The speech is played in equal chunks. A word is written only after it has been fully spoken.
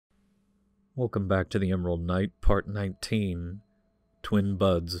Welcome back to the Emerald Knight, Part 19, Twin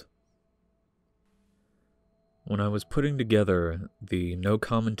Buds. When I was putting together the no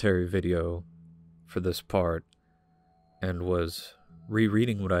commentary video for this part, and was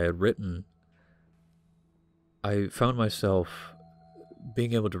rereading what I had written, I found myself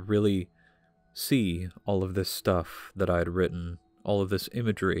being able to really see all of this stuff that I had written, all of this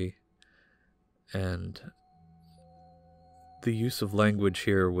imagery, and the use of language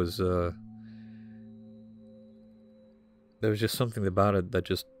here was, there was just something about it that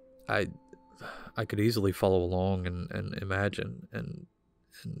just, I could easily follow along and imagine, and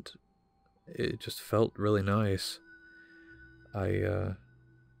it just felt really nice. I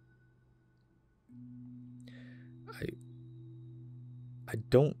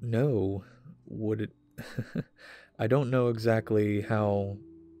don't know what it, I don't know exactly how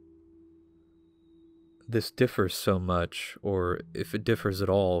this differs so much, or if it differs at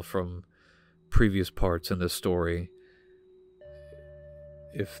all from previous parts in this story.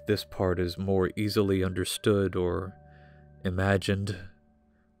 If this part is more easily understood or imagined.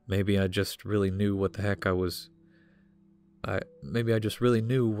 Maybe I just really knew what the heck maybe I just really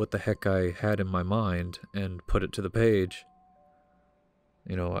knew what the heck I had in my mind and put it to the page.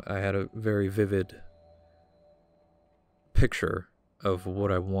 You know, I had a very vivid picture of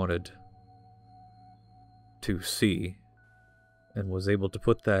what I wanted to see and was able to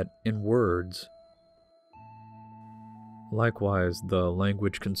put that in words. Likewise, the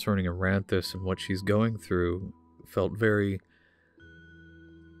language concerning Aranthis and what she's going through felt very,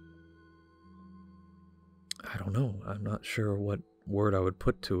 I don't know, I'm not sure what word I would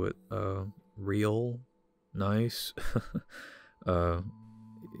put to it. Real? Nice?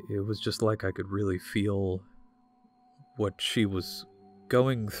 It was just like I could really feel what she was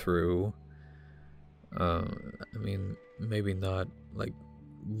going through. I mean, maybe not, like,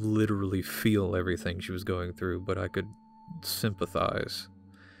 literally feel everything she was going through, but I could sympathize.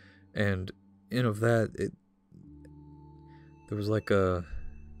 And in of that, there was like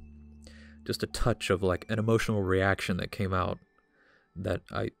just a touch of like an emotional reaction that came out that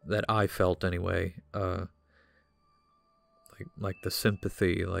I felt anyway. Like the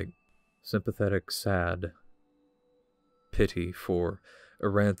sympathy, like sympathetic, sad pity for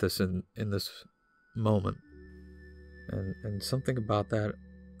Aranthis in this moment, and something about that,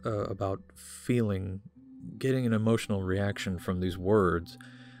 about feeling, getting an emotional reaction from these words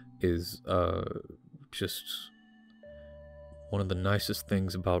is just one of the nicest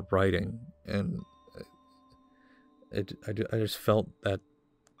things about writing, and I just felt that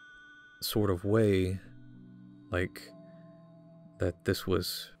sort of way, like that this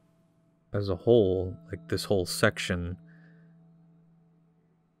was, as a whole, like this whole section,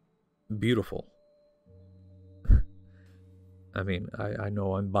 beautiful. I mean, I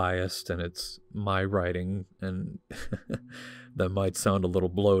know I'm biased and it's my writing, and that might sound a little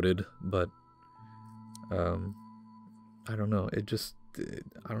bloated, but I don't know, I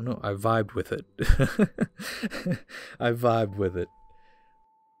don't know, I vibed with it. I vibed with it.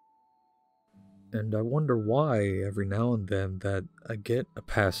 And I wonder why every now and then that I get a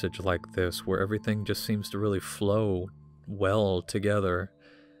passage like this where everything just seems to really flow well together.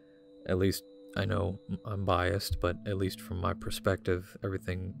 At least, I know I'm biased, but at least from my perspective,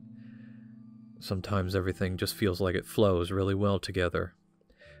 sometimes everything just feels like it flows really well together.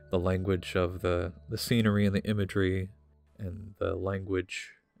 The language of the scenery and the imagery, and the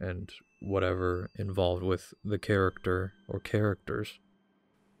language and whatever involved with the character or characters.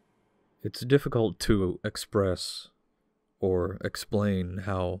 It's difficult to express or explain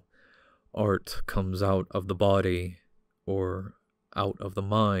how art comes out of the body or out of the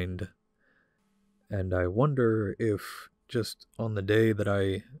mind, and I wonder if just on the day that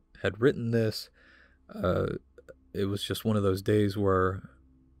I had written this, it was just one of those days where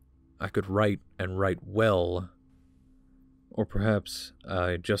I could write and write well, or perhaps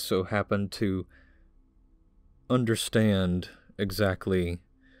I just so happened to understand exactly,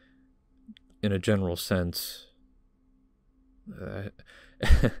 in a general sense,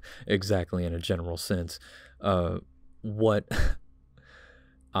 exactly in a general sense, what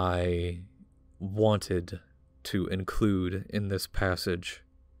I wanted to include in this passage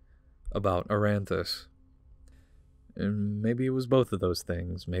about Aranthis. And maybe it was both of those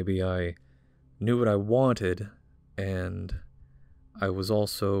things. Maybe I knew what I wanted, and I was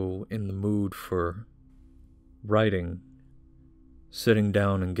also in the mood for writing, sitting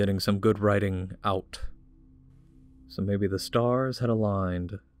down and getting some good writing out. So maybe the stars had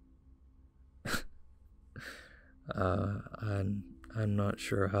aligned. I'm not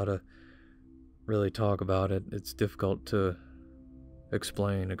sure how to really talk about it. It's difficult to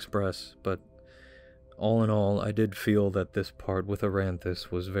explain, express, but all in all, I did feel that this part with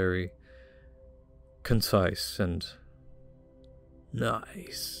Aranthis was very concise and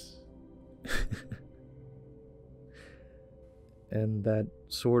nice. And that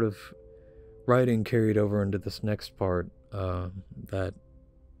sort of writing carried over into this next part that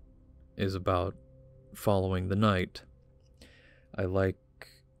is about following the night. I like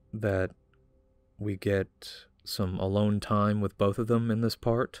that we get some alone time with both of them in this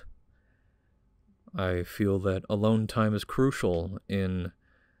part. I feel that alone time is crucial in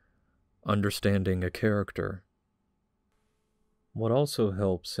understanding a character. What also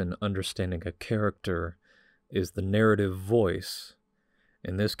helps in understanding a character is the narrative voice.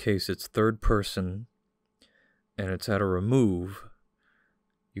 In this case, it's third person, and it's at a remove.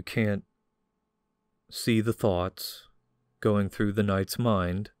 You can't see the thoughts going through the knight's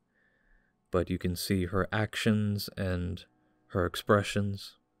mind, but you can see her actions and her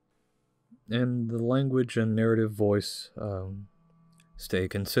expressions. And the language and narrative voice stay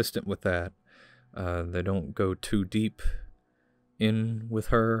consistent with that. They don't go too deep in with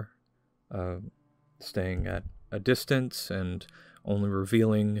her, staying at a distance and only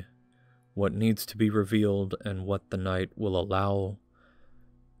revealing what needs to be revealed and what the knight will allow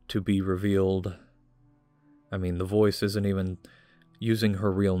to be revealed. I mean, the voice isn't even using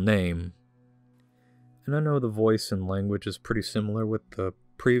her real name. And I know the voice and language is pretty similar with the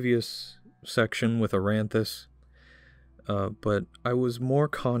previous section with Aranthis, but I was more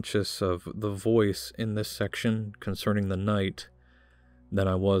conscious of the voice in this section concerning the knight than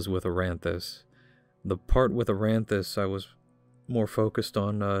I was with Aranthis. The part with Aranthis, I was more focused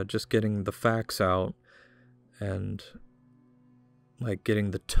on just getting the facts out and like getting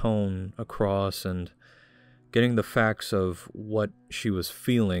the tone across and getting the facts of what she was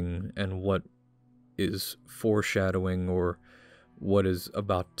feeling and what is foreshadowing or what is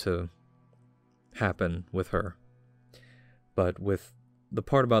about to happen with her. But with the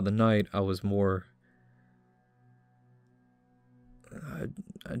part about the knight, I was more,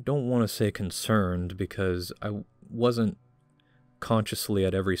 I don't want to say concerned, because I wasn't consciously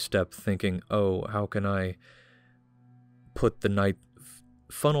at every step thinking, oh, how can I put the knight,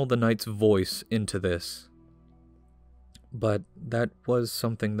 funnel the knight's voice into this? But that was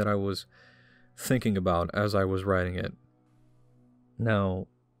something that I was thinking about as I was writing it. Now,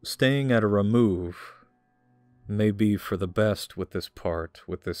 staying at a remove may be for the best with this part,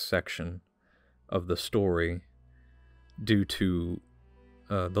 with this section of the story, due to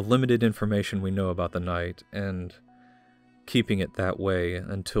the limited information we know about the knight, and keeping it that way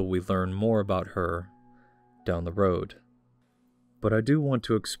until we learn more about her down the road. But I do want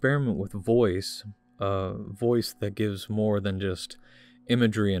to experiment with voice, voice that gives more than just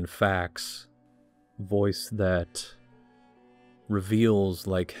imagery and facts, voice that reveals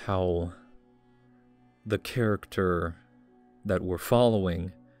like how the character that we're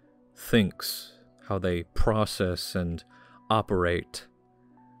following thinks, how they process and operate.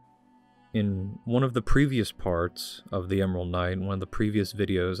 In one of the previous parts of the Emerald Knight, one of the previous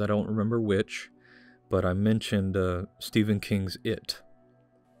videos, I don't remember which, but I mentioned Stephen King's It,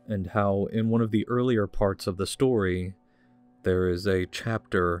 and how in one of the earlier parts of the story, there is a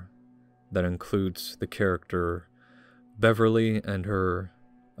chapter that includes the character Beverly and her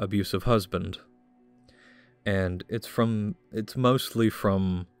abusive husband. And it's mostly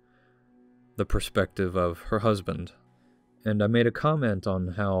from the perspective of her husband. And I made a comment on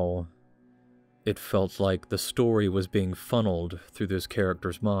how it felt like the story was being funneled through this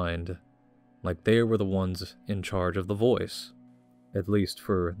character's mind, like they were the ones in charge of the voice, at least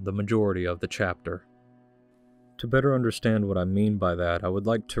for the majority of the chapter. To better understand what I mean by that, I would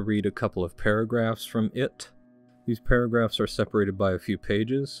like to read a couple of paragraphs from It. These paragraphs are separated by a few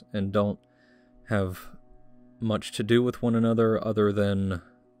pages and don't have much to do with one another other than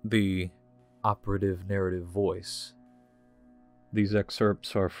the operative narrative voice. These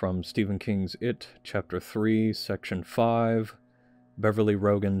excerpts are from Stephen King's It, Chapter 3, Section 5, Beverly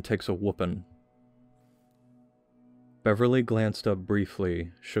Rogan Takes a Whoopin'. Beverly glanced up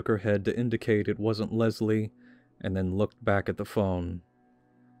briefly, shook her head to indicate it wasn't Leslie, and then looked back at the phone.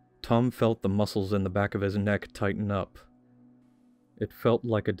 Tom felt the muscles in the back of his neck tighten up. It felt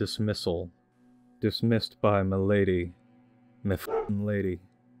like a dismissal. Dismissed by m'lady. Me***ing lady.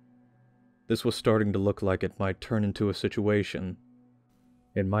 This was starting to look like it might turn into a situation.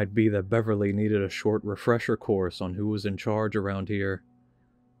 It might be that Beverly needed a short refresher course on who was in charge around here.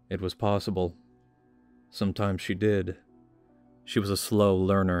 It was possible. Sometimes she did. She was a slow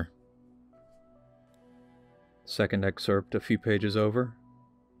learner. Second excerpt, a few pages over.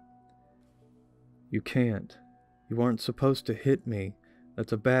 You can't. You aren't supposed to hit me.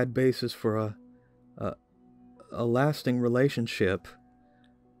 That's a bad basis for a, a lasting relationship.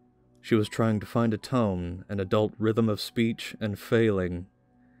 She was trying to find a tone, an adult rhythm of speech, and failing.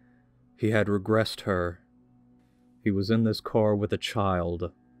 He had regressed her. He was in this car with a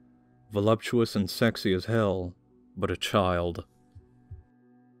child. Voluptuous and sexy as hell, but a child.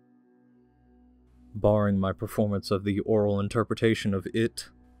 Barring my performance of the oral interpretation of it,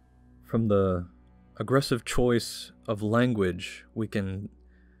 from the aggressive choice of language, we can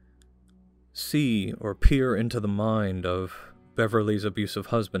see or peer into the mind of Beverly's abusive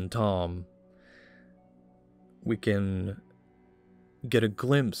husband, Tom. We can get a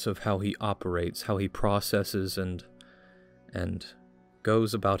glimpse of how he operates, how he processes and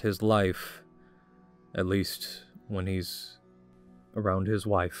goes about his life, at least when he's around his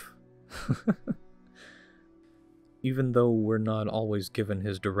wife. Even though we're not always given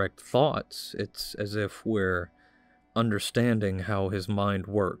his direct thoughts, it's as if we're understanding how his mind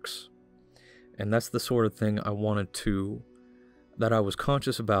works. And that's the sort of thing I was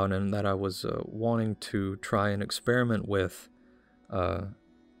conscious about, and that I was wanting to try and experiment with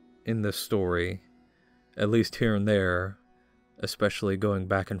in this story, at least here and there, especially going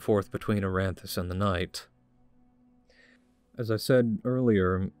back and forth between Aranthus and the Knight. As I said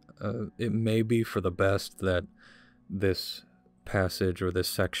earlier, it may be for the best that this passage or this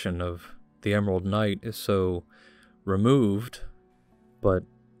section of the Emerald Knight is so removed, but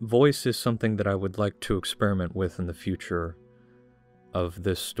voice is something that I would like to experiment with in the future of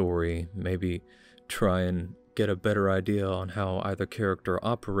this story. Maybe try and get a better idea on how either character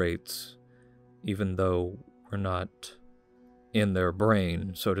operates, even though we're not in their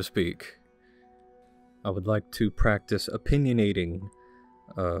brain, so to speak. I would like to practice opinionating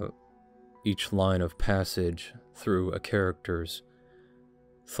each line of passage through a character's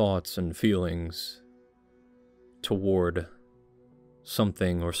thoughts and feelings toward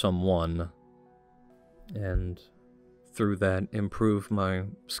something or someone, and through that improve my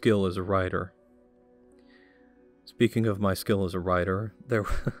skill as a writer. Speaking of my skill as a writer,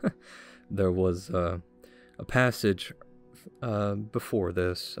 there was a passage before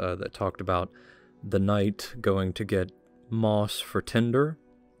this that talked about the knight going to get moss for tinder.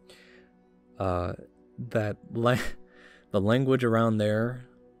 The language around there,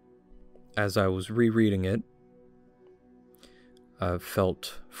 as I was rereading it,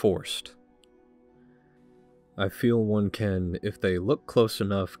 felt forced. I feel one can, if they look close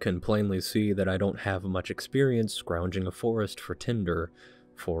enough, can plainly see that I don't have much experience scrounging a forest for tinder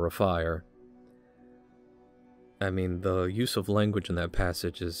for a fire. I mean, the use of language in that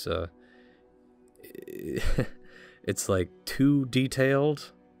passage is, it's like too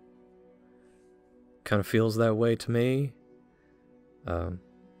detailed. Kind of feels that way to me.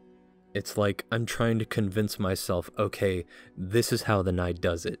 It's like I'm trying to convince myself, okay, this is how the knight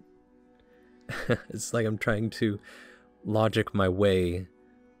does it. It's like I'm trying to logic my way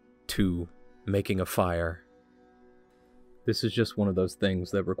to making a fire. This is just one of those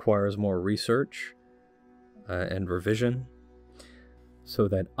things that requires more research and revision, so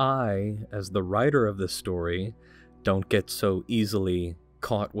that I, as the writer of this story, don't get so easily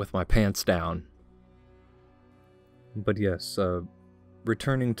caught with my pants down. But yes,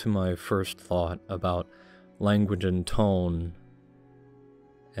 returning to my first thought about language and tone,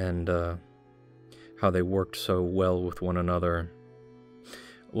 and how they worked so well with one another.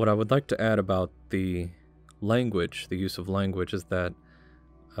 What I would like to add about the language, the use of language, is that,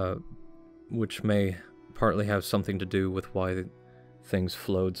 which may partly have something to do with why things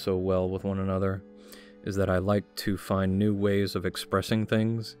flowed so well with one another, is that I like to find new ways of expressing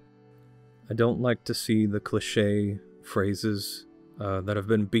things. I don't like to see the cliché phrases that have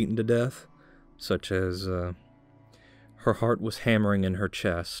been beaten to death, such as, her heart was hammering in her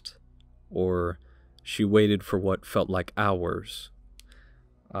chest, or she waited for what felt like hours.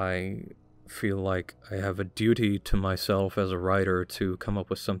 I feel like I have a duty to myself as a writer to come up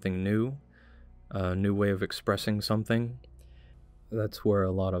with something new, a new way of expressing something. That's where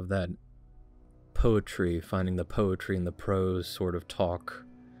a lot of that poetry, finding the poetry in the prose sort of talk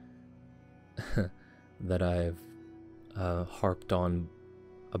that I've harped on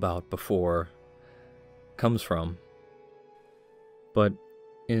about before, comes from. But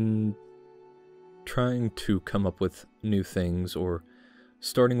in trying to come up with new things, or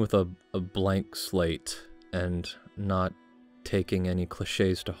starting with a blank slate and not taking any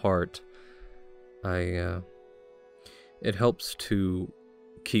cliches to heart, it helps to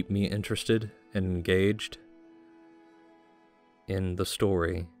keep me interested and engaged in the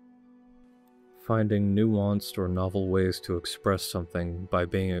story. Finding nuanced or novel ways to express something by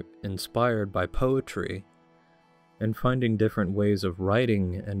being inspired by poetry And finding different ways of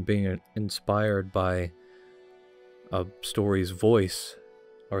writing and being inspired by a story's voice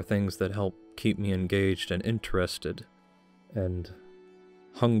are things that help keep me engaged and interested and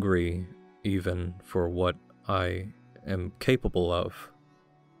hungry even for what I am capable of,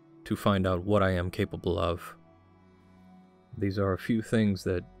 to find out what I am capable of. These are a few things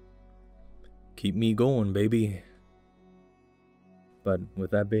that keep me going, baby. But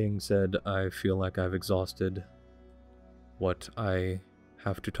with that being said, I feel like I've exhausted what I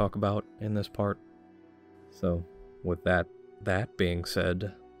have to talk about in this part. So, with that being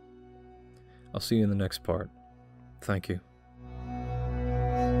said, I'll see you in the next part. Thank you.